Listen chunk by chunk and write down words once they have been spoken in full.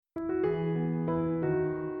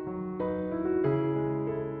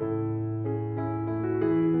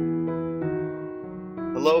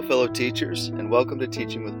Hello, fellow teachers, and welcome to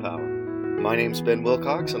Teaching with Power. My name's Ben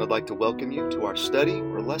Wilcox, and I'd like to welcome you to our study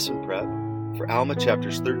or lesson prep for Alma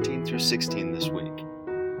chapters 13 through 16 this week.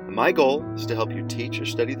 And my goal is to help you teach or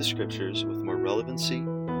study the scriptures with more relevancy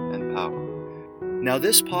and power. Now,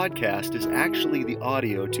 this podcast is actually the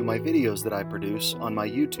audio to my videos that I produce on my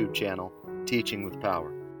YouTube channel, Teaching with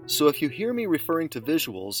Power. So if you hear me referring to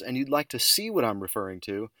visuals and you'd like to see what I'm referring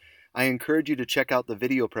to, I encourage you to check out the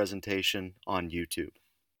video presentation on YouTube.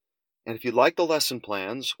 And if you'd like the lesson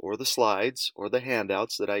plans or the slides or the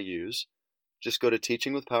handouts that I use, just go to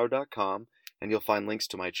teachingwithpower.com and you'll find links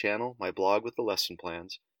to my channel, my blog with the lesson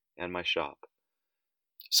plans, and my shop.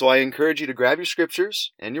 So I encourage you to grab your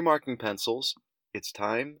scriptures and your marking pencils. It's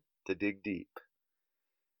time to dig deep.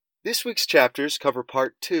 This week's chapters cover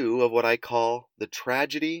part 2 of what I call the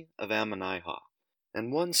tragedy of Ammonihah.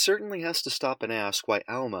 And one certainly has to stop and ask why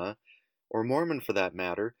Alma, or Mormon for that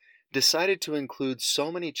matter, decided to include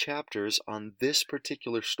so many chapters on this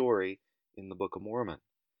particular story in the Book of Mormon.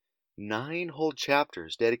 9 whole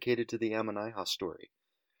chapters dedicated to the Ammonihah story.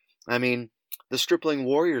 I mean, the Stripling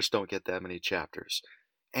Warriors don't get that many chapters.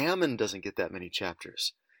 Ammon doesn't get that many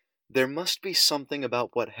chapters. There must be something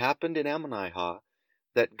about what happened in Ammonihah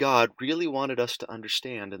that God really wanted us to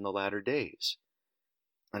understand in the latter days.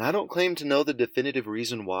 And I don't claim to know the definitive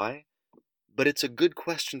reason why, but it's a good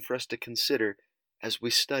question for us to consider as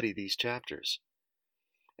we study these chapters.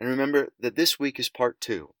 And remember that this week is part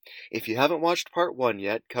 2. If you haven't watched part 1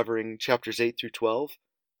 yet, covering chapters 8 through 12,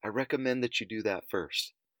 I recommend that you do that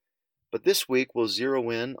first. But this week we'll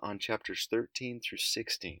zero in on chapters 13 through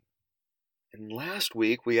 16. And last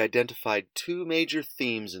week we identified 2 major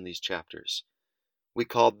themes in these chapters. We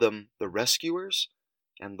called them the rescuers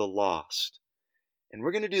and the lost. And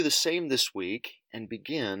we're going to do the same this week and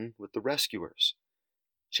begin with the rescuers.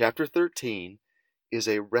 Chapter 13 is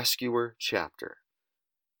a rescuer chapter.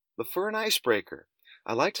 But for an icebreaker,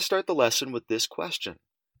 I like to start the lesson with this question.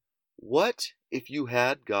 What if you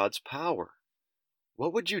had God's power?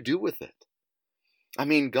 What would you do with it? I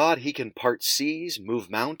mean, God, He can part seas, move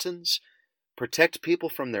mountains, protect people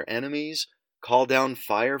from their enemies, call down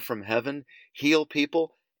fire from heaven, heal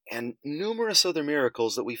people, and numerous other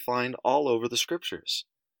miracles that we find all over the scriptures.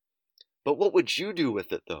 But what would you do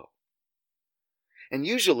with it, though? And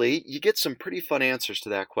usually, you get some pretty fun answers to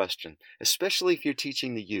that question, especially if you're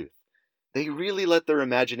teaching the youth. They really let their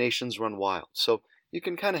imaginations run wild, so you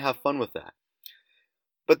can kind of have fun with that.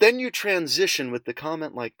 But then you transition with the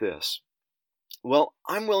comment like this. Well,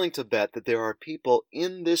 I'm willing to bet that there are people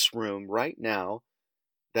in this room right now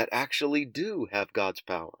that actually do have God's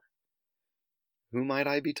power. Who might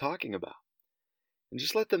I be talking about? And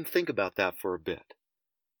just let them think about that for a bit.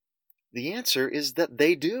 The answer is that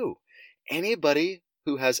they do. Anybody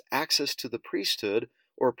who has access to the priesthood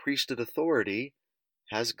or priesthood authority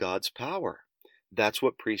has God's power. That's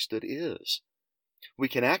what priesthood is. We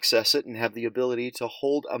can access it and have the ability to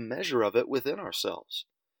hold a measure of it within ourselves.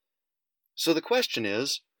 So the question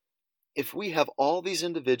is, if we have all these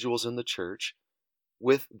individuals in the church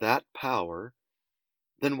with that power,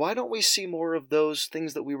 then why don't we see more of those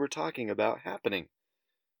things that we were talking about happening?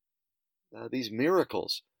 These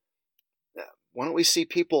miracles. Why don't we see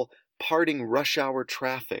people parting rush hour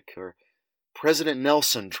traffic, or President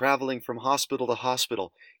Nelson traveling from hospital to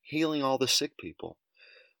hospital, healing all the sick people,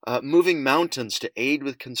 moving mountains to aid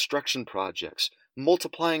with construction projects,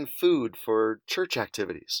 multiplying food for church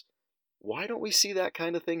activities? Why don't we see that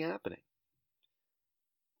kind of thing happening?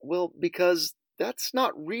 Well, because that's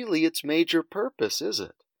not really its major purpose, is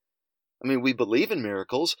it? I mean, we believe in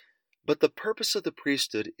miracles, but the purpose of the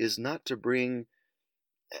priesthood is not to bring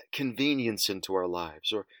convenience into our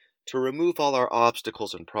lives, or to remove all our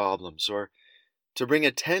obstacles and problems, or to bring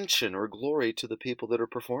attention or glory to the people that are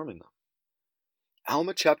performing them.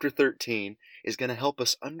 Alma chapter 13 is going to help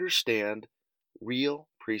us understand real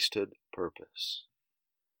priesthood purpose.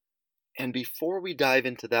 And before we dive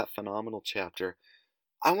into that phenomenal chapter,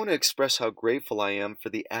 I want to express how grateful I am for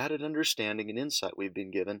the added understanding and insight we've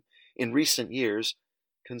been given in recent years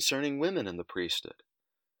concerning women in the priesthood.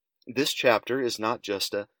 This chapter is not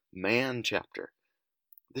just a man chapter.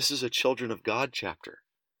 This is a children of God chapter.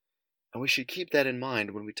 And we should keep that in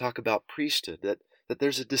mind when we talk about priesthood, that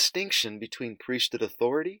there's a distinction between priesthood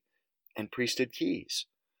authority and priesthood keys.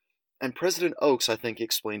 And President Oaks, I think,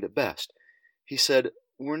 explained it best. He said,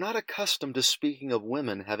 we're not accustomed to speaking of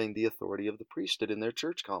women having the authority of the priesthood in their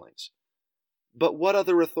church callings. But what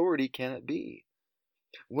other authority can it be?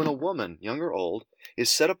 When a woman, young or old, is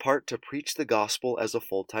set apart to preach the gospel as a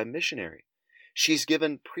full-time missionary, she's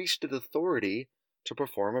given priesthood authority to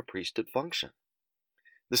perform a priesthood function.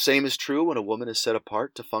 The same is true when a woman is set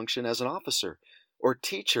apart to function as an officer or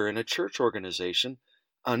teacher in a church organization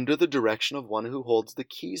under the direction of one who holds the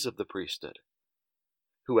keys of the priesthood.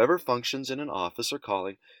 Whoever functions in an office or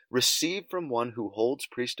calling received from one who holds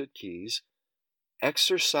priesthood keys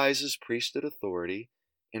exercises priesthood authority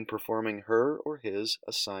in performing her or his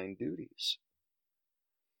assigned duties.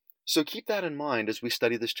 So keep that in mind as we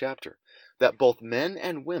study this chapter, that both men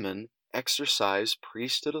and women exercise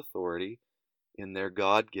priesthood authority in their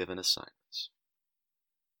God-given assignments.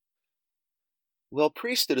 Well,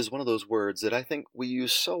 priesthood is one of those words that I think we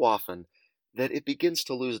use so often that it begins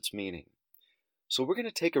to lose its meaning. So we're going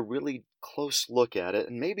to take a really close look at it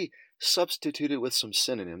and maybe substitute it with some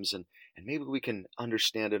synonyms, and maybe we can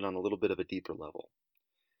understand it on a little bit of a deeper level.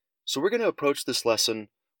 So we're going to approach this lesson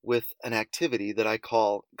with an activity that I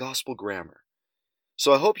call gospel grammar.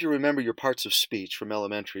 So I hope you remember your parts of speech from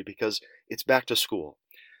elementary because it's back to school.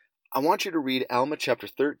 I want you to read Alma chapter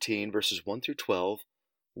 13, verses 1 through 12,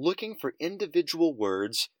 looking for individual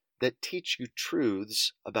words that teach you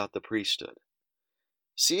truths about the priesthood.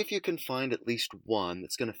 See if you can find at least one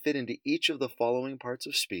that's going to fit into each of the following parts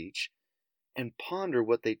of speech and ponder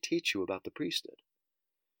what they teach you about the priesthood.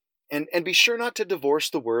 And be sure not to divorce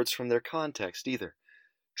the words from their context either.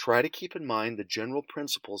 Try to keep in mind the general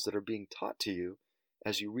principles that are being taught to you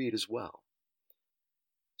as you read as well.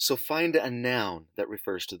 So find a noun that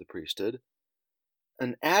refers to the priesthood,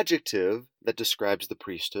 an adjective that describes the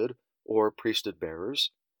priesthood or priesthood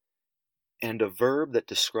bearers, and a verb that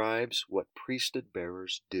describes what priesthood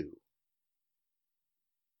bearers do.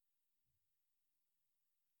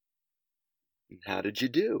 And how did you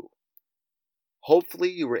do? Hopefully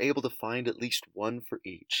you were able to find at least one for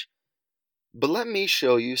each. But let me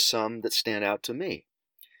show you some that stand out to me.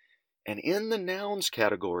 And in the nouns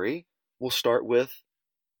category, we'll start with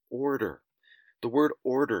order. The word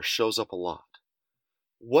order shows up a lot.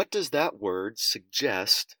 What does that word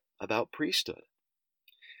suggest about priesthood?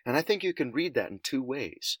 And I think you can read that in two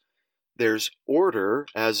ways. There's order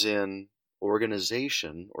as in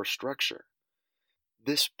organization or structure.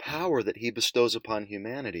 This power that he bestows upon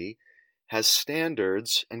humanity has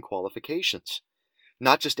standards and qualifications.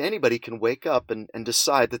 Not just anybody can wake up and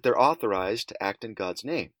decide that they're authorized to act in God's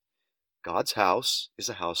name. God's house is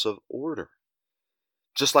a house of order.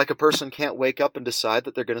 Just like a person can't wake up and decide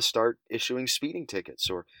that they're going to start issuing speeding tickets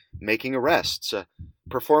or making arrests,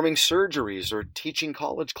 performing surgeries, or teaching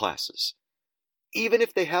college classes, even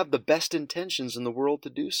if they have the best intentions in the world to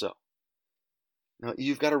do so. Now,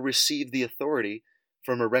 you've got to receive the authority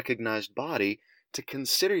from a recognized body to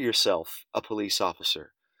consider yourself a police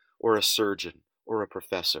officer or a surgeon or a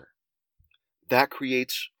professor. That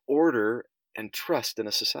creates order and trust in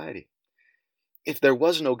a society. If there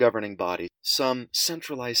was no governing body, some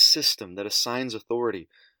centralized system that assigns authority,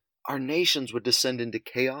 our nations would descend into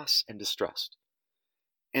chaos and distrust.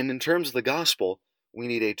 And in terms of the gospel, we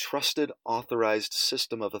need a trusted, authorized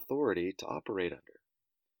system of authority to operate under.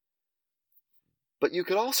 But you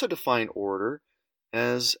could also define order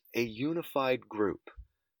as a unified group,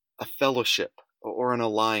 a fellowship, or an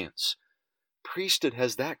alliance. Priesthood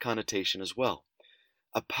has that connotation as well.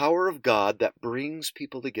 A power of God that brings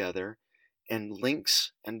people together and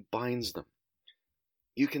links and binds them.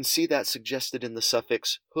 You can see that suggested in the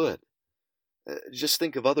suffix hood. Just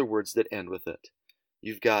think of other words that end with it.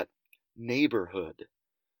 You've got neighborhood,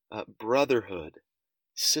 brotherhood,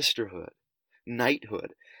 sisterhood,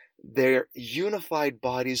 knighthood. They're unified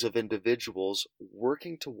bodies of individuals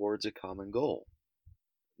working towards a common goal.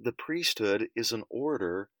 The priesthood is an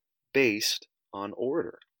order based on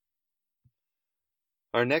order.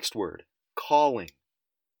 Our next word, calling.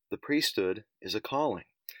 The priesthood is a calling.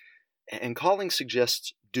 And calling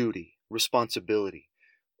suggests duty, responsibility,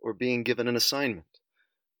 or being given an assignment.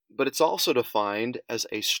 But it's also defined as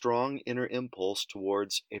a strong inner impulse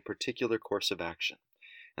towards a particular course of action.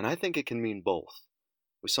 And I think it can mean both.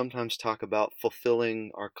 We sometimes talk about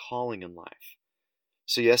fulfilling our calling in life.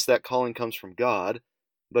 So yes, that calling comes from God,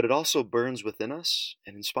 but it also burns within us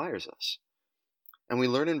and inspires us. And we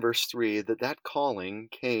learn in verse 3 that that calling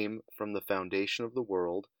came from the foundation of the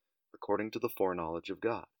world according to the foreknowledge of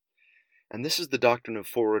God. And this is the doctrine of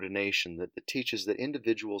foreordination that teaches that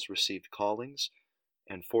individuals received callings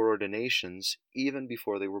and foreordinations even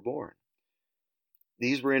before they were born.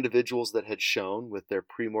 These were individuals that had shown, with their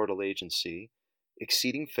premortal agency,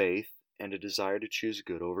 exceeding faith and a desire to choose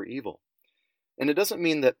good over evil. And it doesn't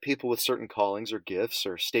mean that people with certain callings or gifts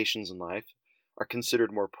or stations in life are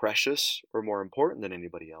considered more precious or more important than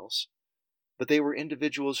anybody else, but they were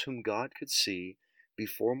individuals whom God could see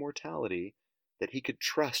before mortality that he could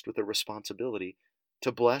trust with a responsibility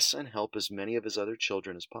to bless and help as many of his other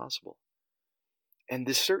children as possible. And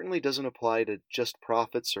this certainly doesn't apply to just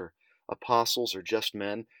prophets or apostles or just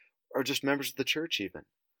men, or just members of the church even.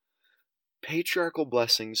 Patriarchal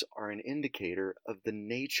blessings are an indicator of the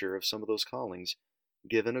nature of some of those callings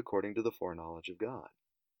given according to the foreknowledge of God.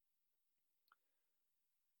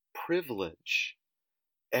 Privilege.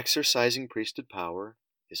 Exercising priesthood power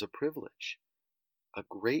is a privilege, a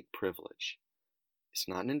great privilege. It's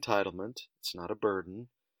not an entitlement. It's not a burden.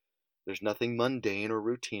 There's nothing mundane or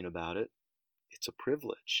routine about it. It's a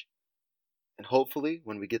privilege. And hopefully,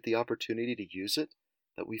 when we get the opportunity to use it,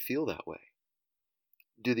 that we feel that way.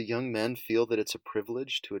 Do the young men feel that it's a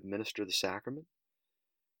privilege to administer the sacrament?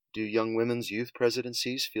 Do young women's youth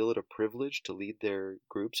presidencies feel it a privilege to lead their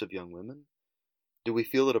groups of young women? Do we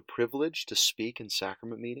feel it a privilege to speak in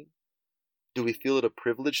sacrament meeting? Do we feel it a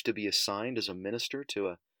privilege to be assigned as a minister to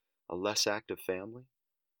a less active family?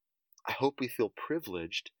 I hope we feel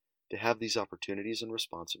privileged to have these opportunities and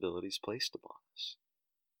responsibilities placed upon us.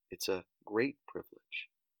 It's a great privilege.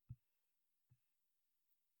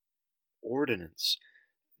 Ordinance.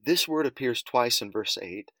 This word appears twice in verse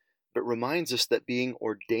 8, but reminds us that being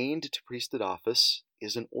ordained to priesthood office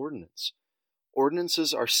is an ordinance.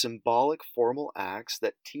 Ordinances are symbolic formal acts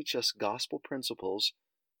that teach us gospel principles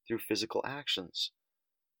through physical actions.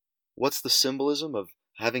 What's the symbolism of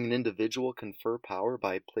having an individual confer power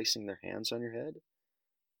by placing their hands on your head?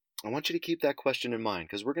 I want you to keep that question in mind,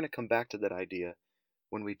 because we're going to come back to that idea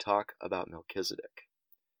when we talk about Melchizedek.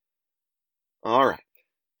 All right,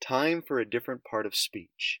 time for a different part of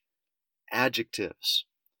speech. Adjectives.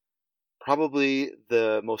 Probably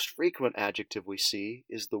the most frequent adjective we see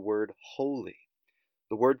is the word holy.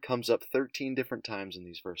 The word comes up 13 different times in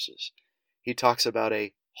these verses. He talks about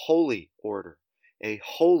a holy order, a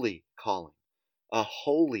holy calling, a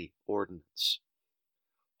holy ordinance.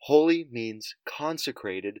 Holy means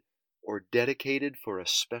consecrated or dedicated for a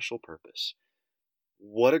special purpose.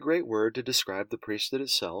 What a great word to describe the priesthood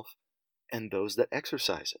itself and those that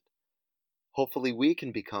exercise it. Hopefully we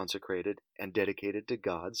can be consecrated and dedicated to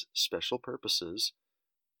God's special purposes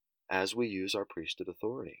as we use our priesthood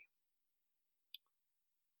authority.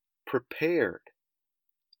 Prepared.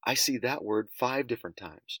 I see that word 5 different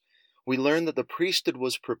times. We learn that the priesthood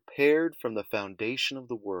was prepared from the foundation of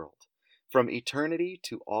the world, from eternity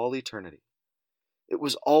to all eternity. It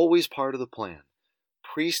was always part of the plan.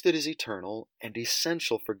 Priesthood is eternal and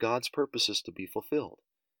essential for God's purposes to be fulfilled.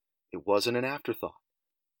 It wasn't an afterthought.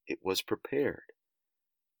 It was prepared.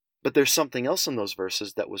 But there's something else in those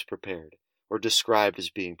verses that was prepared, or described as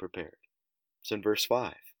being prepared. It's in verse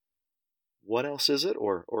 5. What else is it,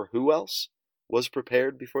 or who else was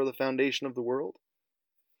prepared before the foundation of the world?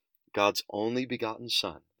 God's only begotten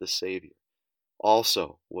Son, the Savior,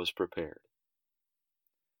 also was prepared.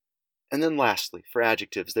 And then lastly, for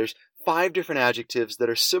adjectives, there's 5 different adjectives that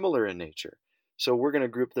are similar in nature. So we're going to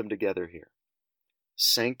group them together here.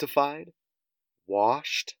 Sanctified,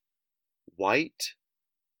 washed, white,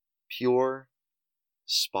 pure,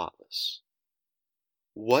 spotless.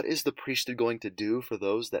 What is the priesthood going to do for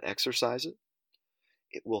those that exercise it?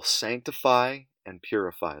 It will sanctify and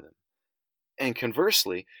purify them. And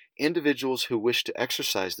conversely, individuals who wish to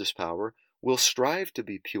exercise this power will strive to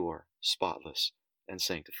be pure, spotless, and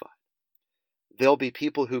sanctified. They'll be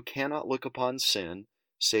people who cannot look upon sin,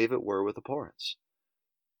 save it were with abhorrence.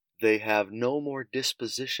 They have no more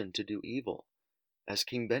disposition to do evil, as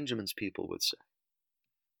King Benjamin's people would say.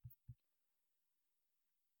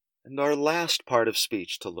 And our last part of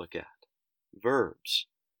speech to look at, verbs.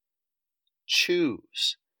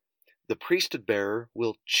 Choose. The priesthood bearer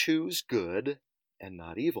will choose good and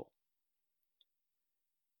not evil.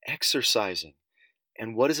 Exercising.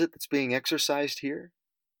 And what is it that's being exercised here?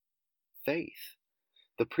 Faith.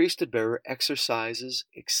 The priesthood bearer exercises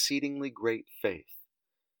exceedingly great faith.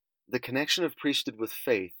 The connection of priesthood with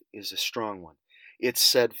faith is a strong one. It's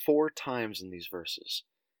said 4 times in these verses.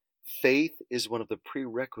 Faith is one of the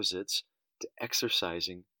prerequisites to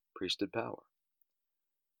exercising priesthood power.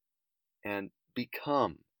 And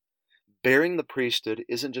become. Bearing the priesthood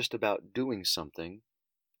isn't just about doing something,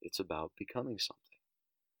 it's about becoming something.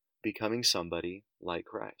 Becoming somebody like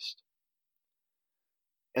Christ.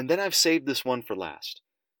 And then I've saved this one for last,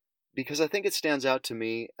 because I think it stands out to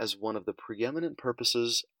me as one of the preeminent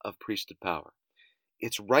purposes of priesthood power.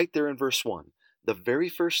 It's right there in verse 1, the very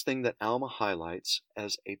first thing that Alma highlights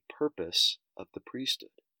as a purpose of the priesthood.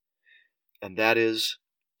 And that is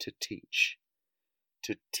to teach.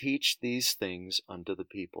 To teach these things unto the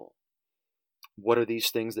people. What are these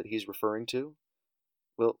things that he's referring to?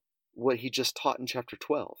 Well, what he just taught in chapter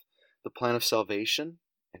 12, the plan of salvation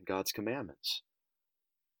and God's commandments.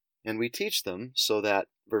 And we teach them so that,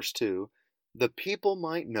 verse 2, the people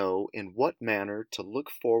might know in what manner to look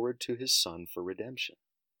forward to his Son for redemption.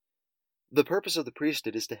 The purpose of the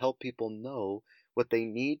priesthood is to help people know what they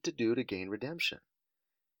need to do to gain redemption.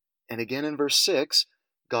 And again in verse 6,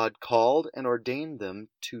 God called and ordained them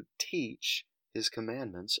to teach his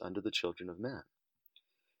commandments unto the children of men.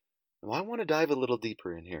 Now I want to dive a little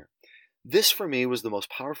deeper in here. This for me was the most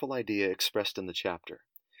powerful idea expressed in the chapter.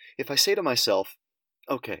 If I say to myself,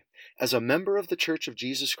 okay, as a member of the Church of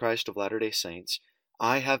Jesus Christ of Latter-day Saints,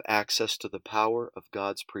 I have access to the power of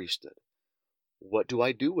God's priesthood. What do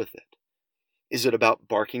I do with it? Is it about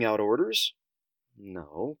barking out orders?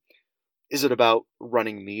 No. Is it about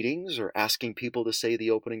running meetings or asking people to say the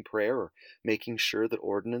opening prayer or making sure that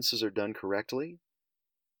ordinances are done correctly?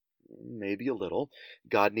 Maybe a little.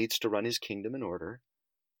 God needs to run his kingdom in order.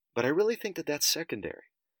 But I really think that that's secondary.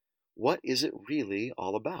 What is it really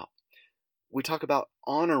all about? We talk about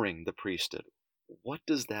honoring the priesthood. What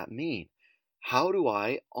does that mean? How do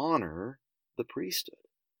I honor the priesthood?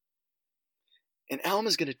 And Alma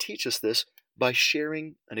is going to teach us this by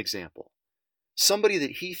sharing an example. Somebody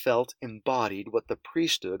that he felt embodied what the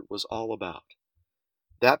priesthood was all about.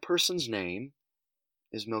 That person's name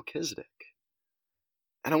is Melchizedek.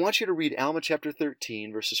 And I want you to read Alma chapter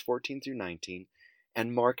 13, verses 14 through 19,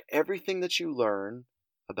 and mark everything that you learn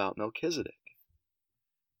about Melchizedek.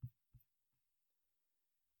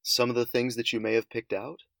 Some of the things that you may have picked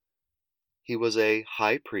out: he was a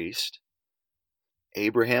high priest,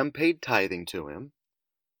 Abraham paid tithing to him,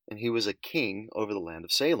 and he was a king over the land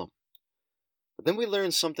of Salem. But then we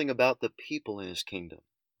learn something about the people in his kingdom.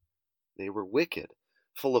 They were wicked,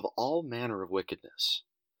 full of all manner of wickedness.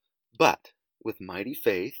 But with mighty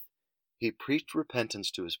faith, he preached repentance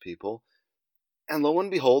to his people, and lo and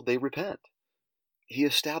behold, they repent. He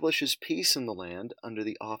establishes peace in the land under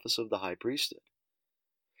the office of the high priesthood.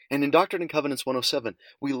 And in Doctrine and Covenants 107,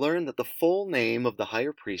 we learn that the full name of the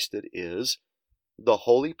higher priesthood is the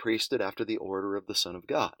Holy Priesthood after the order of the Son of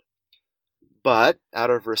God. But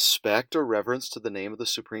out of respect or reverence to the name of the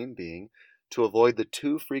Supreme Being, to avoid the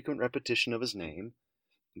too frequent repetition of his name,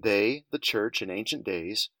 they, the church in ancient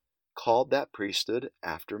days, called that priesthood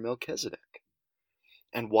after Melchizedek.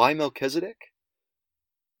 And why Melchizedek?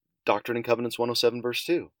 Doctrine and Covenants 107, verse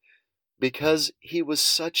 2. Because he was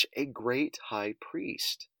such a great high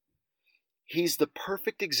priest. He's the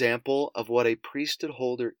perfect example of what a priesthood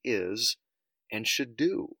holder is and should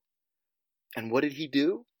do. And what did he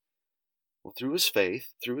do? Well, through his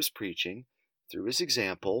faith, through his preaching, through his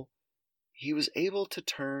example, he was able to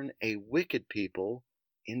turn a wicked people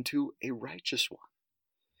into a righteous one.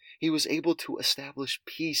 He was able to establish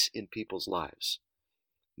peace in people's lives.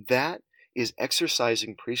 That is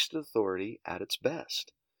exercising priesthood authority at its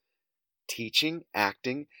best. Teaching,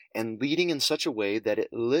 acting, and leading in such a way that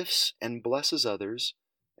it lifts and blesses others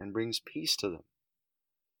and brings peace to them.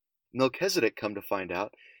 Melchizedek, come to find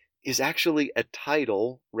out, is actually a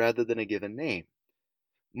title rather than a given name.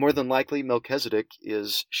 More than likely, Melchizedek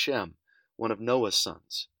is Shem, one of Noah's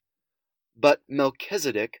sons. But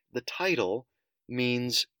Melchizedek, the title,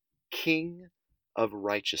 means King of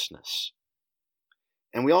Righteousness.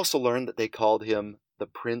 And we also learned that they called him the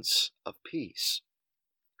Prince of Peace.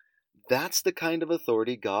 That's the kind of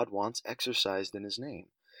authority God wants exercised in his name,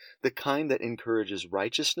 the kind that encourages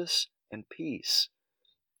righteousness and peace,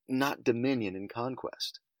 not dominion and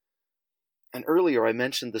conquest. And earlier I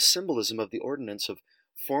mentioned the symbolism of the ordinance of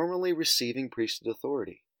formally receiving priesthood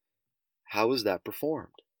authority. How is that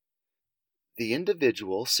performed? The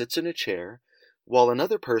individual sits in a chair while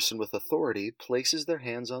another person with authority places their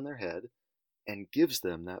hands on their head and gives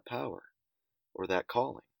them that power or that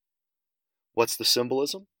calling. What's the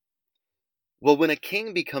symbolism? Well, when a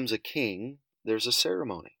king becomes a king, there's a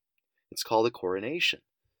ceremony. It's called a coronation.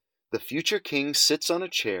 The future king sits on a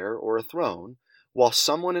chair or a throne while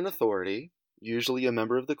someone in authority, usually a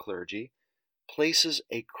member of the clergy, places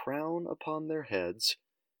a crown upon their heads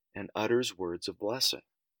and utters words of blessing.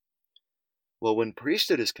 Well, when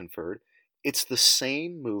priesthood is conferred, it's the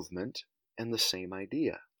same movement and the same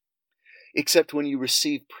idea. Except when you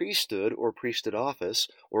receive priesthood or priesthood office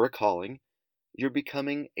or a calling, you're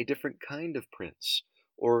becoming a different kind of prince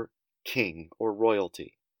or king or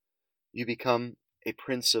royalty. You become a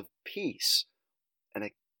prince of peace and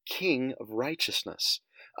a king of righteousness,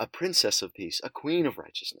 a princess of peace, a queen of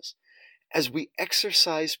righteousness. As we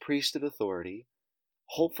exercise priesthood authority,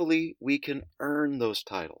 hopefully we can earn those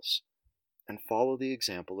titles and follow the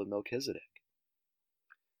example of Melchizedek.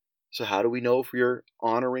 So how do we know if we're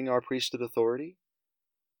honoring our priesthood authority?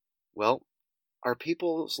 Well, are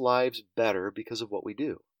people's lives better because of what we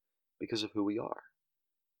do, because of who we are?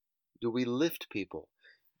 Do we lift people?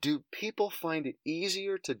 Do people find it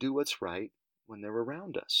easier to do what's right when they're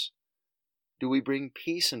around us? Do we bring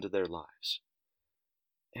peace into their lives?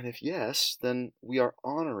 And if yes, then we are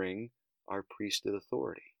honoring our priesthood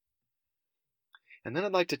authority. And then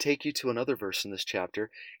I'd like to take you to another verse in this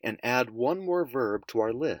chapter and add one more verb to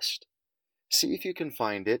our list. See if you can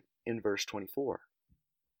find it in verse 24.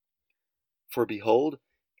 For behold,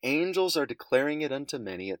 angels are declaring it unto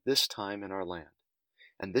many at this time in our land.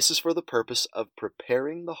 And this is for the purpose of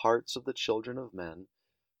preparing the hearts of the children of men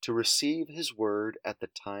to receive his word at the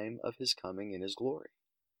time of his coming in his glory.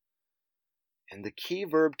 And the key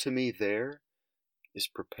verb to me there is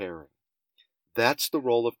preparing. That's the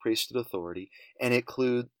role of priesthood authority, and it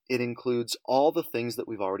includes all the things that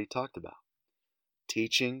we've already talked about.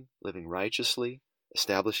 Teaching, living righteously,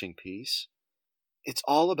 establishing peace. It's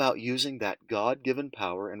all about using that God-given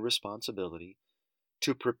power and responsibility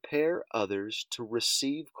to prepare others to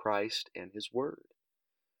receive Christ and his word.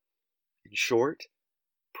 In short,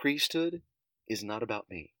 priesthood is not about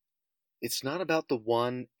me. It's not about the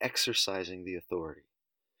one exercising the authority.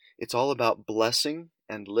 It's all about blessing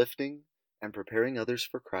and lifting and preparing others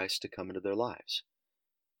for Christ to come into their lives.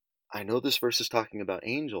 I know this verse is talking about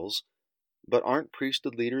angels, but aren't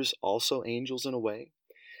priesthood leaders also angels in a way?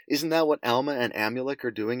 Isn't that what Alma and Amulek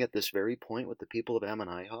are doing at this very point with the people of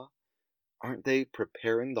Ammonihah? Aren't they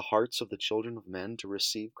preparing the hearts of the children of men to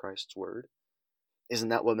receive Christ's word? Isn't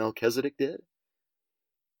that what Melchizedek did?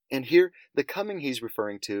 And here, the coming he's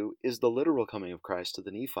referring to is the literal coming of Christ to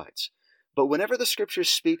the Nephites. But whenever the scriptures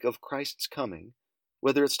speak of Christ's coming,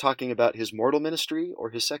 whether it's talking about his mortal ministry or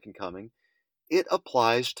his second coming, it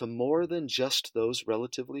applies to more than just those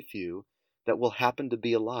relatively few that will happen to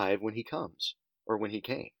be alive when he comes, or when he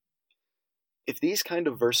came. If these kind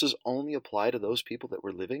of verses only apply to those people that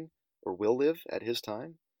were living or will live at his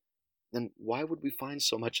time, then why would we find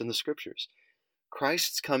so much in the scriptures?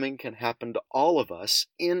 Christ's coming can happen to all of us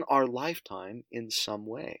in our lifetime in some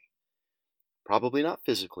way. Probably not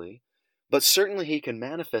physically, but certainly he can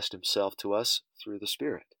manifest himself to us through the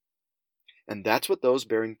Spirit. And that's what those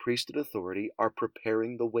bearing priesthood authority are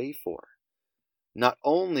preparing the way for. Not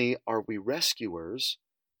only are we rescuers,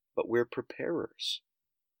 but we're preparers.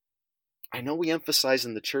 I know we emphasize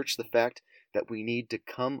in the church the fact that we need to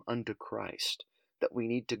come unto Christ, that we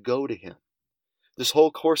need to go to him. This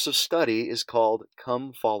whole course of study is called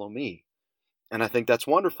Come Follow Me. And I think that's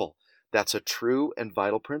wonderful. That's a true and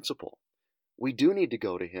vital principle. We do need to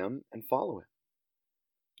go to him and follow him.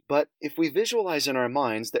 But if we visualize in our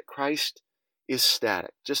minds that Christ is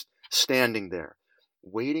static, just standing there,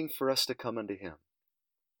 waiting for us to come unto him,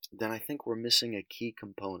 then I think we're missing a key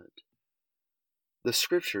component. The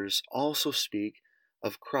scriptures also speak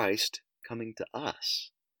of Christ coming to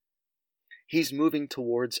us. He's moving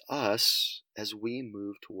towards us as we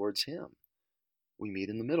move towards him. We meet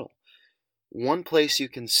in the middle. One place you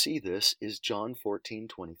can see this is John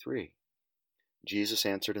 14:23. Jesus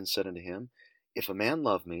answered and said unto him, If a man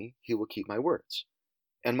love me, he will keep my words,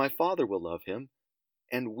 and my Father will love him,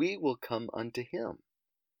 and we will come unto him,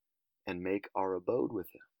 and make our abode with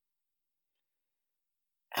him.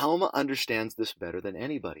 Alma understands this better than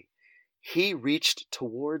anybody. He reached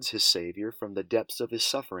towards his Savior from the depths of his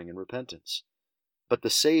suffering and repentance, but the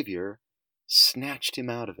Savior snatched him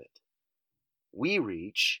out of it. We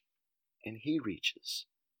reach, and he reaches.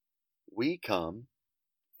 We come,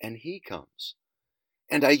 and he comes.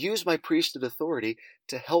 And I use my priesthood authority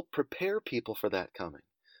to help prepare people for that coming,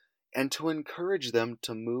 and to encourage them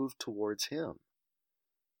to move towards him.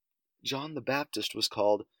 John the Baptist was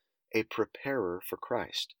called a preparer for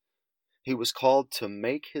Christ. He was called to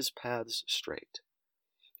make his paths straight.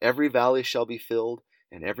 Every valley shall be filled,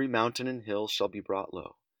 and every mountain and hill shall be brought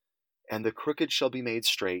low. And the crooked shall be made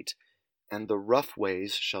straight, and the rough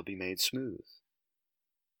ways shall be made smooth.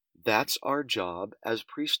 That's our job as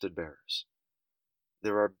priesthood bearers.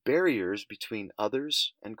 There are barriers between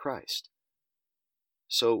others and Christ.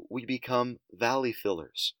 So we become valley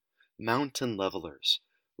fillers, mountain levelers,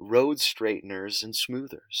 road straighteners, and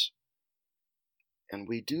smoothers. And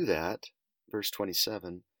we do that, verse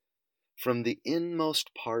 27, from the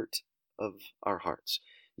inmost part of our hearts,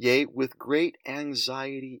 yea, with great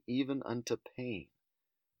anxiety even unto pain,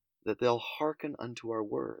 that they'll hearken unto our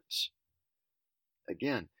words.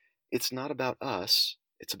 Again, it's not about us,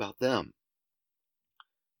 it's about them.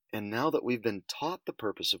 And now that we've been taught the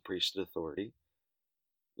purpose of priesthood authority,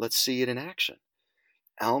 let's see it in action.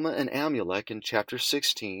 Alma and Amulek in chapter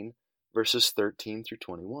 16, verses 13 through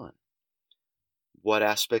 21. What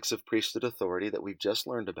aspects of priesthood authority that we've just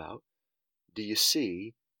learned about do you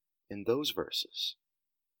see in those verses?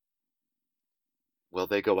 Well,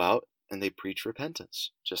 they go out and they preach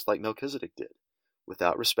repentance, just like Melchizedek did,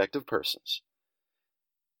 without respect of persons.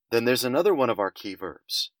 Then there's another one of our key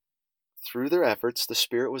verbs. Through their efforts, the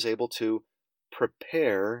Spirit was able to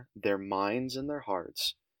prepare their minds and their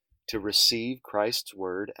hearts to receive Christ's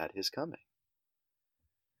word at his coming.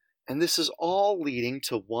 And this is all leading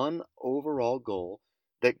to one overall goal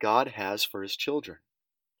that God has for his children.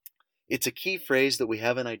 It's a key phrase that we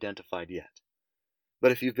haven't identified yet,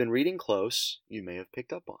 but if you've been reading close, you may have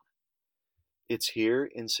picked up on it. It's here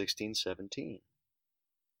in 16:17.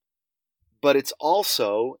 But it's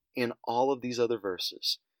also in all of these other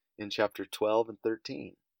verses, in chapter 12 and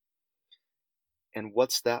 13. And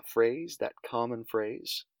what's that phrase, that common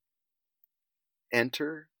phrase?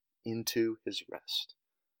 Enter into his rest.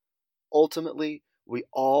 Ultimately, we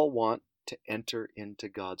all want to enter into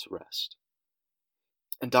God's rest.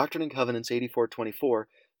 And Doctrine and Covenants 84:24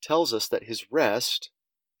 tells us that his rest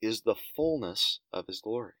is the fullness of his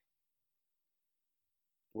glory.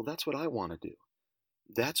 Well, that's what I want to do.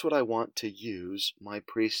 That's what I want to use my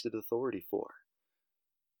priesthood authority for.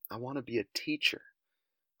 I want to be a teacher.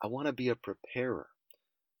 I want to be a preparer.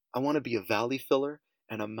 I want to be a valley filler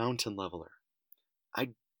and a mountain leveler. I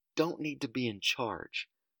don't need to be in charge.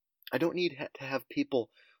 I don't need to have people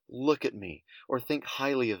look at me or think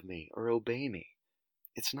highly of me or obey me.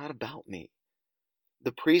 It's not about me.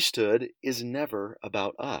 The priesthood is never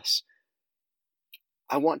about us.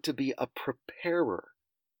 I want to be a preparer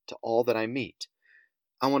to all that I meet.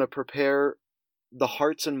 I want to prepare the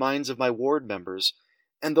hearts and minds of my ward members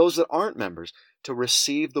and those that aren't members to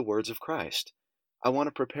receive the words of Christ. I want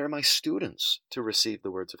to prepare my students to receive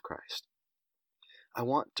the words of Christ. I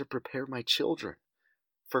want to prepare my children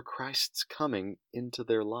for Christ's coming into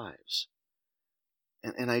their lives.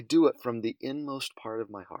 And I do it from the inmost part of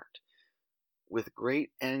my heart, with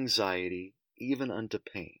great anxiety, even unto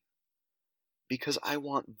pain, because I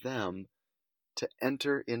want them to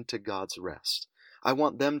enter into God's rest. I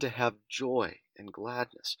want them to have joy and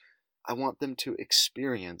gladness. I want them to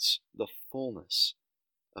experience the fullness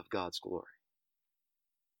of God's glory.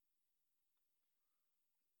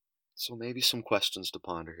 So maybe some questions to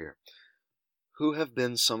ponder here. Who have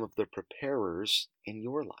been some of the preparers in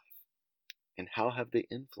your life? And how have they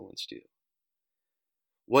influenced you?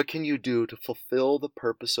 What can you do to fulfill the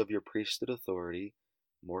purpose of your priesthood authority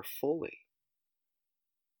more fully?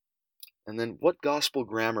 And then what gospel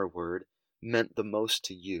grammar word meant the most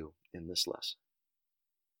to you in this lesson?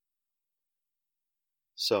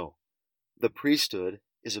 So, the priesthood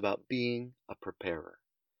is about being a preparer,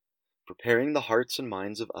 preparing the hearts and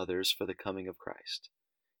minds of others for the coming of Christ.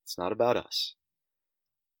 It's not about us.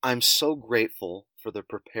 I'm so grateful for the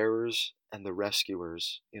preparers and the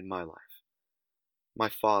rescuers in my life. My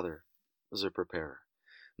father was a preparer.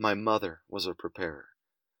 My mother was a preparer.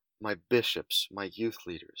 My bishops, my youth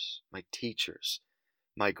leaders, my teachers,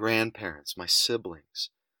 my grandparents, my siblings,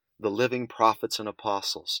 the living prophets and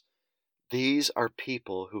apostles. These are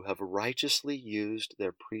people who have righteously used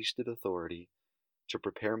their priesthood authority to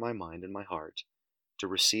prepare my mind and my heart to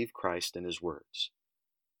receive Christ and his words.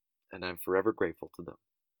 And I'm forever grateful to them.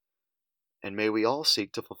 And may we all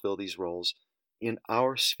seek to fulfill these roles in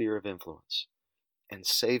our sphere of influence and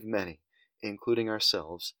save many, including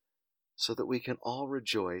ourselves, so that we can all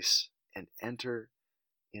rejoice and enter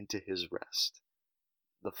into his rest,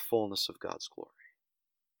 the fullness of God's glory.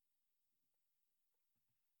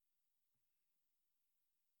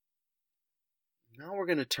 Now we're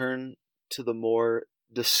going to turn to the more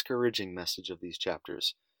discouraging message of these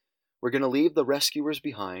chapters. We're going to leave the rescuers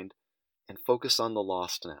behind and focus on the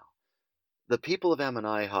lost now. The people of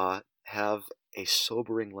Ammonihah have a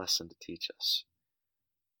sobering lesson to teach us.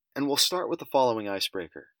 And we'll start with the following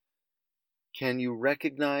icebreaker. Can you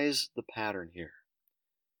recognize the pattern here?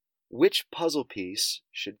 Which puzzle piece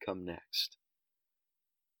should come next?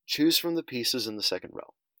 Choose from the pieces in the second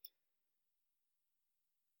row.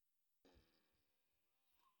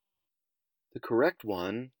 The correct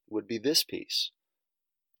one would be this piece.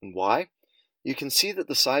 And why? You can see that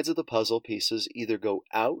the sides of the puzzle pieces either go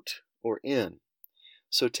out or in.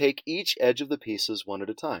 So take each edge of the pieces one at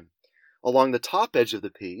a time. Along the top edge of the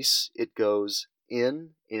piece, it goes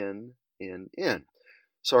in, in, in, in.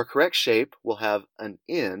 So our correct shape will have an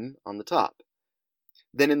in on the top.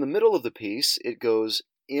 Then in the middle of the piece, it goes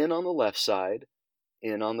in on the left side,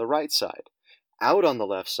 in on the right side, out on the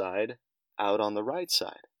left side, out on the right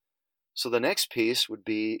side. So the next piece would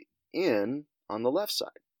be in on the left side.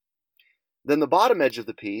 Then the bottom edge of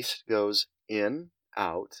the piece goes in,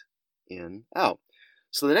 out, in, out.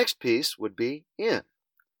 So the next piece would be in.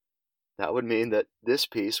 That would mean that this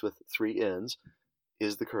piece with 3 ends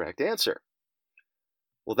is the correct answer.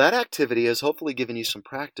 Well, that activity has hopefully given you some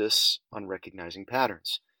practice on recognizing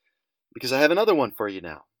patterns, because I have another one for you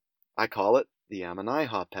now. I call it the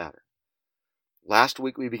Ammonihah pattern. Last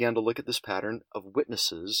week we began to look at this pattern of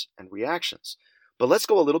witnesses and reactions. But let's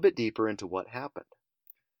go a little bit deeper into what happened.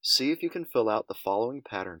 See if you can fill out the following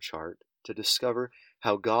pattern chart to discover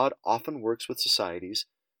how God often works with societies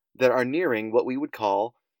that are nearing what we would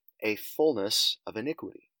call a fullness of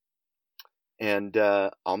iniquity. And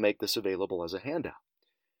I'll make this available as a handout.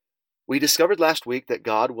 We discovered last week that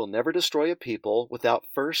God will never destroy a people without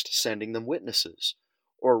first sending them witnesses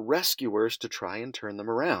or rescuers to try and turn them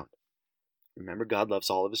around. Remember, God loves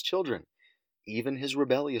all of his children, even his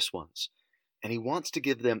rebellious ones, and he wants to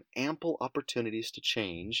give them ample opportunities to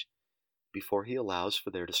change before he allows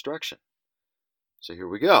for their destruction. So here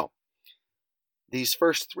we go. These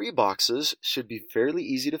first 3 boxes should be fairly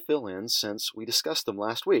easy to fill in since we discussed them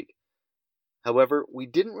last week. However, we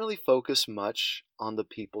didn't really focus much on the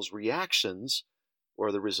people's reactions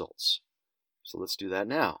or the results. So let's do that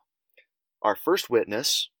now. Our first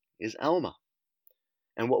witness is Alma.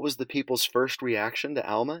 And what was the people's first reaction to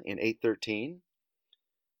Alma in 8:13?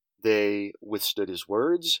 They withstood his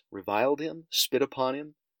words, reviled him, spit upon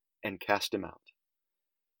him, and cast him out.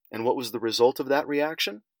 And what was the result of that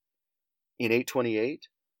reaction? In 8:28,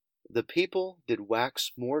 the people did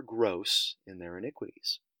wax more gross in their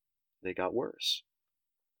iniquities. They got worse.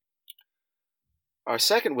 Our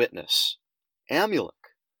second witness, Amulek.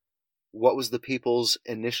 What was the people's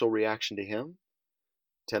initial reaction to him?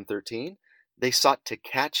 10:13, they sought to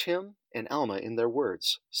catch him and Alma in their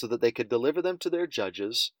words so that they could deliver them to their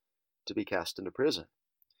judges to be cast into prison.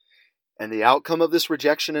 And the outcome of this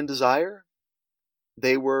rejection and desire?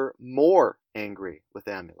 They were more angry with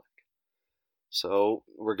Amulek. So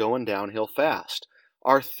we're going downhill fast.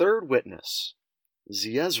 Our third witness,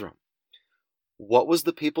 Zeezrom. What was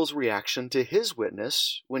the people's reaction to his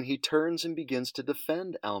witness when he turns and begins to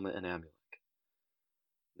defend Alma and Amulek?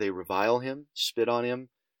 They revile him, spit on him,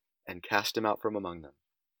 and cast him out from among them.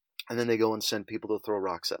 And then they go and send people to throw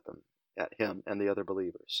rocks at them, at him and the other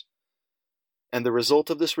believers. And the result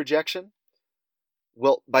of this rejection?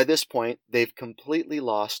 Well, by this point, they've completely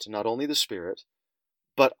lost not only the Spirit,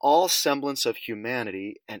 but all semblance of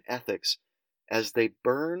humanity and ethics as they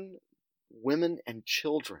burn women and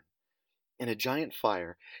children in a giant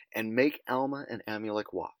fire and make Alma and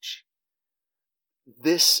Amulek watch.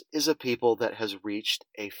 This is a people that has reached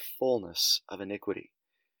a fullness of iniquity.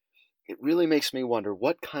 It really makes me wonder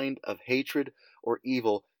what kind of hatred or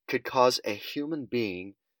evil could cause a human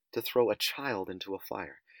being to throw a child into a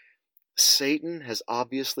fire. Satan has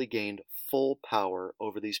obviously gained full power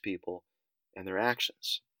over these people and their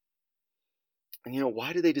actions. And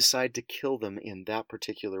why do they decide to kill them in that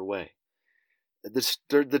particular way?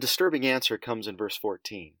 The disturbing answer comes in verse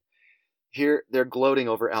 14. Here they're gloating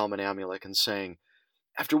over Alma and Amulek and saying,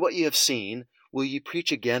 "After what ye have seen, will ye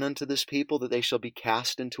preach again unto this people that they shall be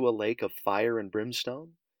cast into a lake of fire and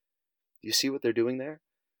brimstone?" Do you see what they're doing there?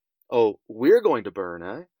 Oh, we're going to burn,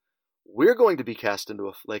 eh? We're going to be cast into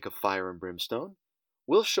a lake of fire and brimstone.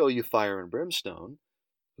 We'll show you fire and brimstone.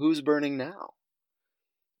 Who's burning now?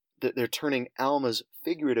 They're turning Alma's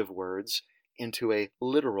figurative words into a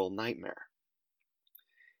literal nightmare.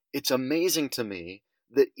 It's amazing to me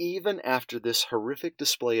that even after this horrific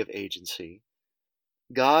display of agency,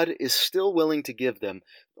 God is still willing to give them,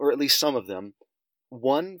 or at least some of them,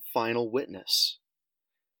 one final witness.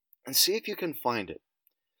 And see if you can find it.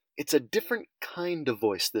 It's a different kind of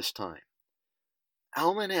voice this time.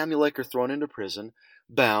 Alma and Amulek are thrown into prison,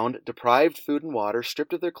 bound, deprived food and water,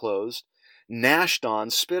 stripped of their clothes, gnashed on,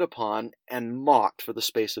 spit upon, and mocked for the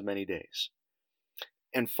space of many days.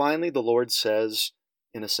 And finally the Lord says,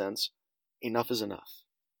 in a sense, enough is enough.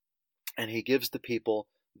 And he gives the people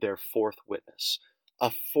their fourth witness,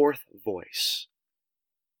 a fourth voice.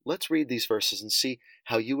 Let's read these verses and see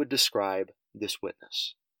how you would describe this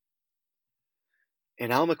witness.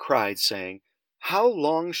 And Alma cried, saying, "How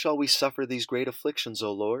long shall we suffer these great afflictions,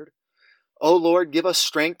 O Lord? O Lord, give us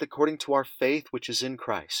strength according to our faith which is in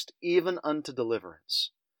Christ, even unto deliverance."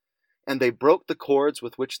 And they broke the cords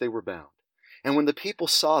with which they were bound. And when the people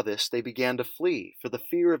saw this, they began to flee, for the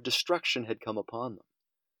fear of destruction had come upon them.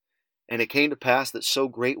 And it came to pass that so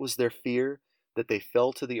great was their fear that they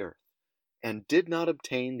fell to the earth, and did not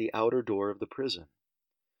obtain the outer door of the prison.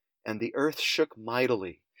 And the earth shook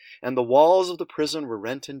mightily, and the walls of the prison were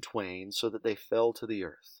rent in twain, so that they fell to the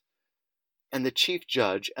earth. And the chief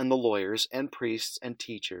judge, and the lawyers, and priests, and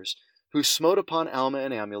teachers, who smote upon Alma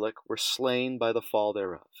and Amulek, were slain by the fall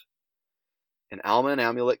thereof. And Alma and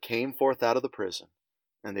Amulek came forth out of the prison,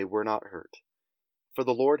 and they were not hurt. For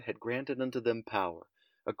the Lord had granted unto them power,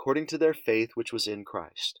 according to their faith which was in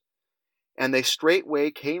Christ. And they straightway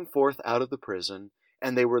came forth out of the prison,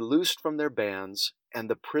 and they were loosed from their bands, and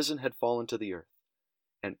the prison had fallen to the earth.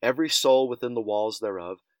 and every soul within the walls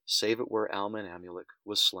thereof, save it were Alma and Amulek,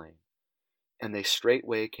 was slain. And they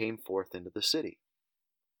straightway came forth into the city.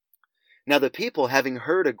 Now the people, having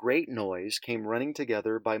heard a great noise, came running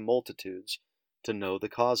together by multitudes to know the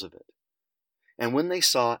cause of it. And when they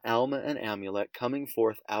saw Alma and Amulek coming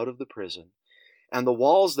forth out of the prison, and the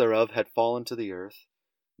walls thereof had fallen to the earth,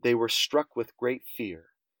 they were struck with great fear,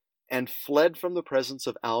 and fled from the presence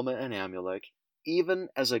of Alma and Amulek, even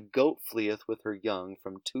as a goat fleeth with her young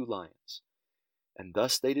from two lions. And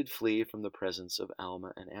thus they did flee from the presence of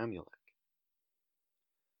Alma and Amulek.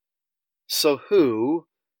 So who,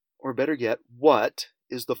 or better yet, what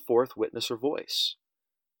is the fourth witness or voice?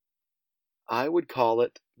 I would call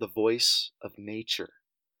it the voice of nature.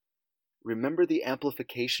 Remember the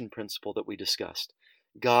amplification principle that we discussed.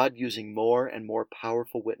 God using more and more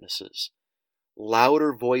powerful witnesses,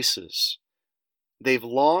 louder voices. They've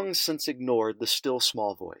long since ignored the still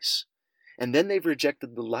small voice, and then they've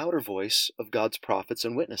rejected the louder voice of God's prophets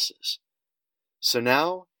and witnesses. So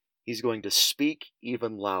now he's going to speak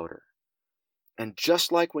even louder. And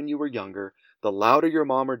just like when you were younger, the louder your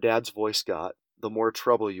mom or dad's voice got, the more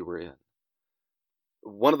trouble you were in.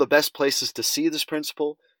 One of the best places to see this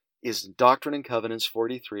principle is Doctrine and Covenants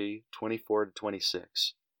 43,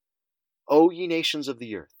 24-26. O ye nations of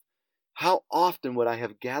the earth, how often would I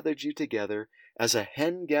have gathered you together as a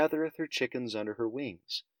hen gathereth her chickens under her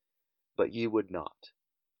wings, but ye would not.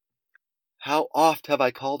 How oft have I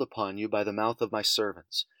called upon you by the mouth of my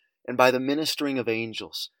servants, and by the ministering of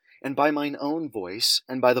angels, and by mine own voice,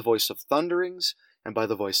 and by the voice of thunderings, and by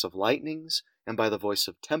the voice of lightnings, and by the voice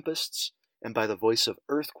of tempests, and by the voice of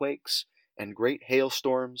earthquakes, and great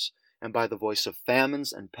hailstorms, and by the voice of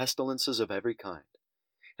famines and pestilences of every kind,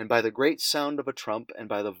 and by the great sound of a trump, and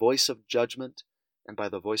by the voice of judgment, and by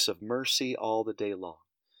the voice of mercy all the day long,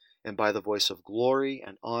 and by the voice of glory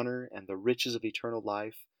and honor and the riches of eternal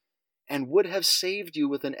life, and would have saved you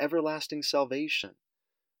with an everlasting salvation,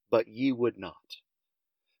 but ye would not.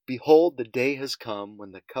 Behold, the day has come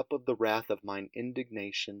when the cup of the wrath of mine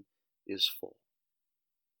indignation is full.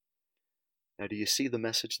 Now, do you see the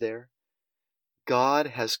message there? God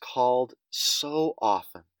has called so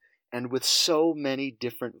often and with so many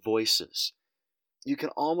different voices. You can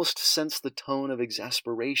almost sense the tone of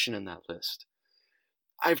exasperation in that list.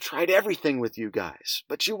 I've tried everything with you guys,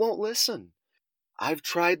 but you won't listen. I've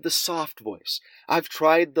tried the soft voice. I've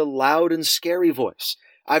tried the loud and scary voice.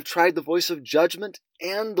 I've tried the voice of judgment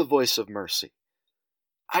and the voice of mercy.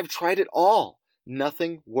 I've tried it all.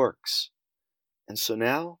 Nothing works. And so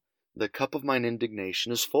now the cup of mine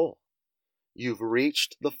indignation is full. You've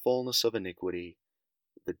reached the fullness of iniquity.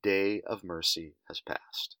 The day of mercy has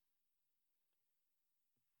passed.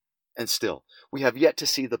 And still, we have yet to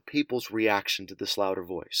see the people's reaction to this louder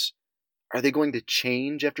voice. Are they going to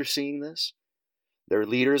change after seeing this? Their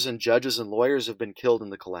leaders and judges and lawyers have been killed in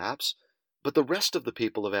the collapse, but the rest of the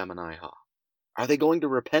people of Ammonihah, are they going to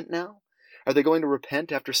repent now? Are they going to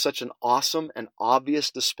repent after such an awesome and obvious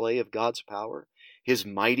display of God's power, his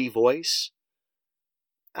mighty voice?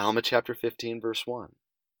 Alma chapter 15, verse 1.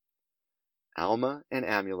 Alma and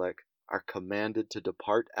Amulek are commanded to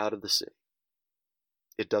depart out of the city.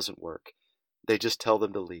 It doesn't work. They just tell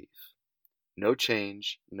them to leave. No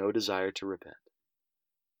change, no desire to repent.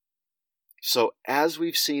 So, as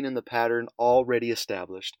we've seen in the pattern already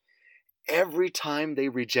established, every time they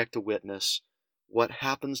reject a witness, what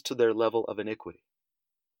happens to their level of iniquity?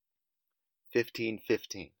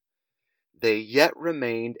 15:15. They yet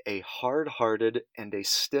remained a hard-hearted and a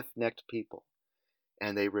stiff-necked people,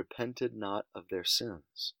 and they repented not of their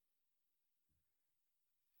sins.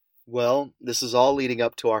 Well, this is all leading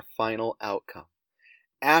up to our final outcome.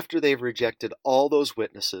 After they've rejected all those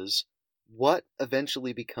witnesses, what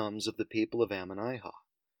eventually becomes of the people of Ammonihah?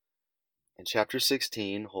 And chapter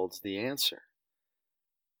 16 holds the answer.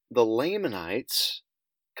 The Lamanites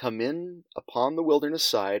come in upon the wilderness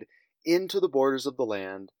side into the borders of the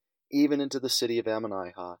land, even into the city of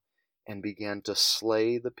Ammonihah, and began to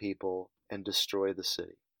slay the people and destroy the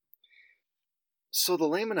city. So the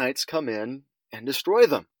Lamanites come in and destroy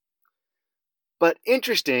them. But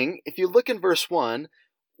interesting, if you look in verse 1,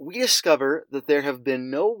 we discover that there have been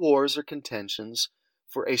no wars or contentions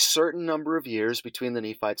for a certain number of years between the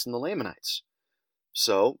Nephites and the Lamanites.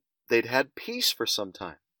 So they'd had peace for some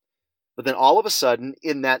time. But then all of a sudden,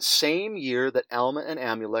 in that same year that Alma and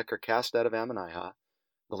Amulek are cast out of Ammonihah,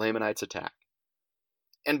 the Lamanites attack.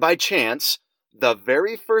 And by chance, the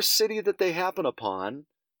very first city that they happen upon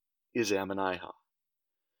is Ammonihah.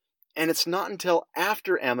 And it's not until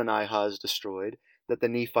after Ammonihah is destroyed that the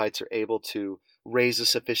Nephites are able to raise a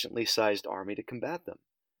sufficiently sized army to combat them.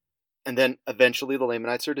 And then eventually the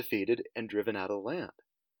Lamanites are defeated and driven out of the land.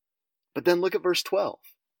 But then look at verse 12.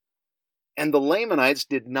 And the Lamanites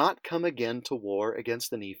did not come again to war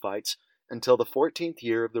against the Nephites until the 14th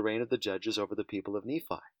year of the reign of the judges over the people of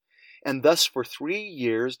Nephi. And thus for 3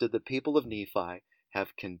 years did the people of Nephi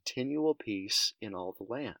have continual peace in all the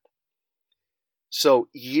land. So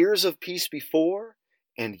years of peace before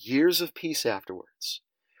and years of peace afterwards.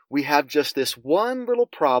 We have just this one little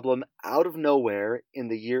problem out of nowhere in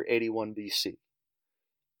the year 81 BC.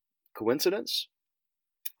 Coincidence?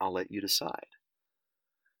 I'll let you decide.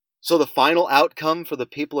 So the final outcome for the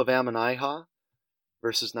people of Ammonihah,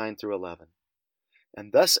 verses 9 through 11.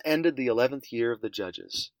 And thus ended the 11th year of the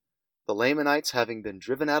judges, the Lamanites having been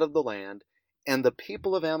driven out of the land, and the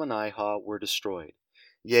people of Ammonihah were destroyed.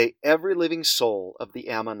 Yea, every living soul of the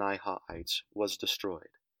Ammonihahites was destroyed,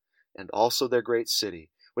 and also their great city,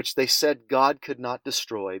 which they said God could not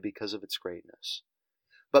destroy because of its greatness.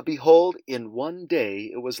 But behold, in one day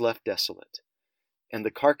it was left desolate, and the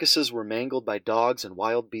carcasses were mangled by dogs and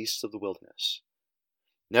wild beasts of the wilderness.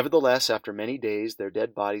 Nevertheless, after many days their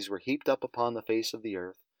dead bodies were heaped up upon the face of the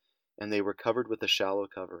earth, and they were covered with a shallow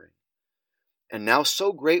covering. And now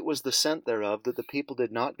so great was the scent thereof that the people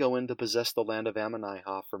did not go in to possess the land of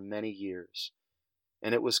Ammonihah for many years.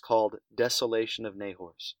 And it was called Desolation of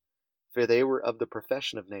Nahors, for they were of the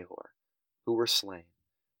profession of Nahor, who were slain,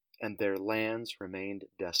 and their lands remained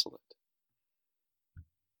desolate.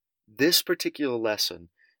 This particular lesson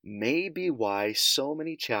may be why so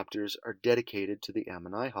many chapters are dedicated to the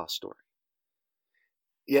Ammonihah story.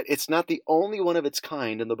 Yet it's not the only one of its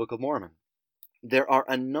kind in the Book of Mormon. There are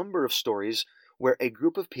a number of stories where a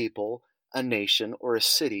group of people, a nation, or a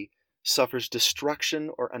city suffers destruction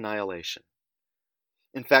or annihilation.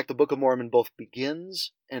 In fact, the Book of Mormon both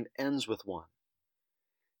begins and ends with one.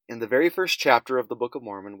 In the very first chapter of the Book of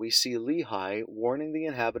Mormon, we see Lehi warning the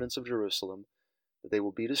inhabitants of Jerusalem that they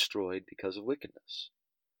will be destroyed because of wickedness.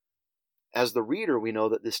 As the reader, we know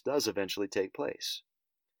that this does eventually take place.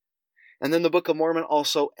 And then the Book of Mormon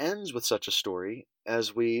also ends with such a story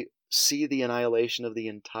as we see the annihilation of the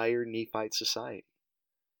entire Nephite society.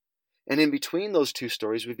 And in between those two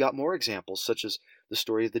stories, we've got more examples, such as the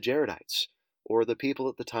story of the Jaredites, or the people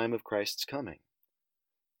at the time of Christ's coming.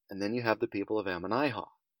 And then you have the people of Ammonihah.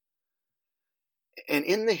 And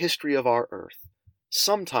in the history of our earth,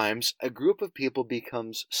 sometimes a group of people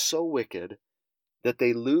becomes so wicked that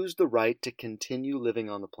they lose the right to continue living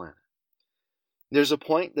on the planet. There's a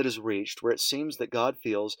point that is reached where it seems that God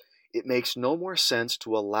feels it makes no more sense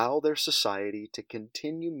to allow their society to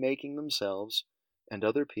continue making themselves and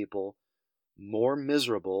other people more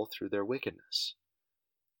miserable through their wickedness.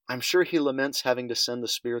 I'm sure he laments having to send the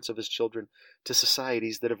spirits of his children to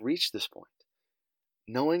societies that have reached this point,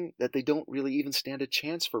 knowing that they don't really even stand a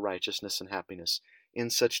chance for righteousness and happiness in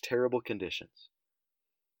such terrible conditions.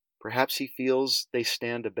 Perhaps he feels they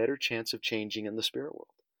stand a better chance of changing in the spirit world.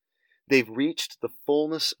 They've reached the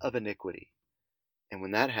fullness of iniquity, and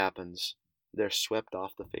when that happens, they're swept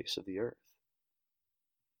off the face of the earth.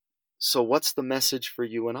 So what's the message for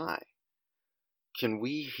you and I? Can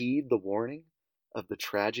we heed the warning of the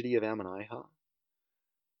tragedy of Ammonihah?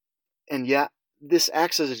 And yet, this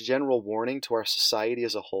acts as a general warning to our society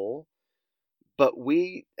as a whole, but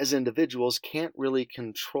we as individuals can't really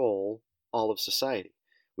control all of society.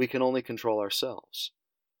 We can only control ourselves.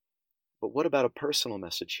 But what about a personal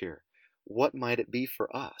message here? What might it be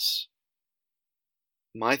for us?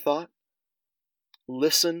 My thought?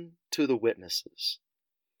 Listen to the witnesses.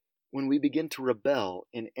 When we begin to rebel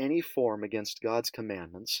in any form against God's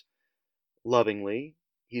commandments, lovingly,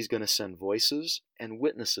 He's going to send voices and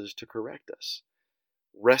witnesses to correct us,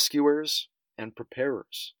 rescuers and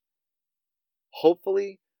preparers.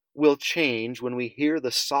 Hopefully, we'll change when we hear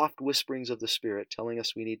the soft whisperings of the Spirit telling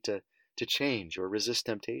us we need to change or resist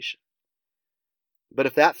temptation. But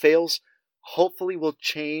if that fails, hopefully we'll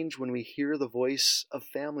change when we hear the voice of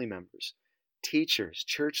family members, teachers,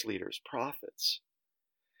 church leaders, prophets.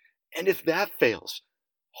 And if that fails,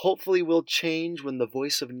 hopefully we'll change when the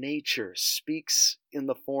voice of nature speaks in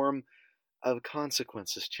the form of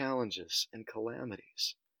consequences, challenges, and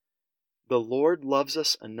calamities. The Lord loves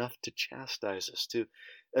us enough to chastise us, to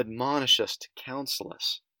admonish us, to counsel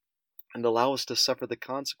us, and allow us to suffer the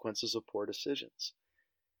consequences of poor decisions.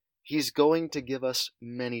 He's going to give us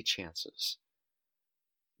many chances.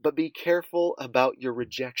 But be careful about your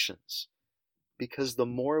rejections, because the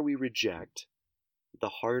more we reject, the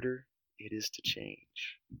harder it is to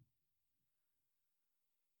change.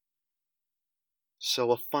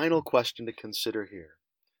 So a final question to consider here.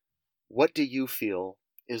 What do you feel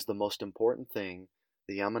is the most important thing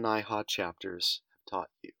the Ammonihah chapters have taught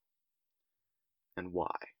you, and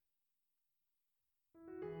why?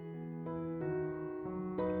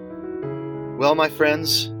 Well, my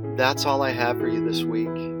friends, that's all I have for you this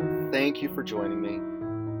week. Thank you for joining me.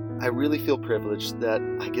 I really feel privileged that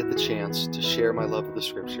I get the chance to share my love of the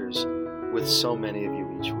Scriptures with so many of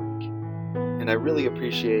you each week. And I really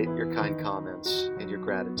appreciate your kind comments and your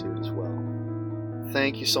gratitude as well.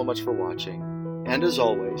 Thank you so much for watching. And as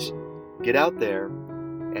always, get out there